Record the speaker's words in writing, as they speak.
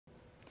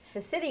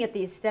The sitting at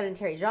these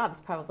sedentary jobs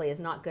probably is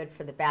not good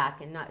for the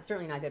back, and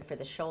certainly not good for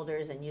the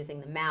shoulders, and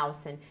using the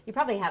mouse, and you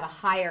probably have a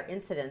higher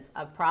incidence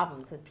of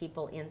problems with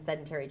people in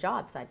sedentary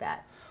jobs, I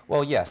bet.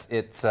 Well, yes,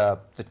 it's the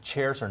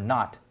chairs are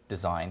not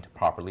designed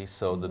properly,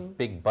 so the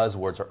big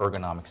buzzwords are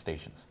ergonomic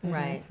stations.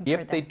 Right.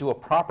 If they do a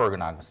proper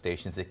ergonomic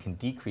stations, it can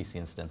decrease the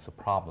incidence of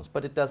problems,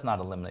 but it does not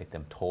eliminate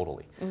them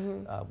totally.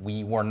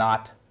 We were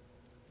not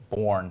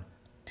born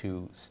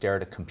to stare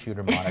at a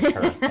computer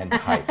monitor and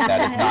type.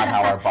 That is not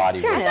how our body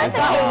was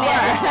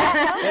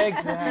designed.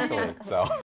 Exactly. So.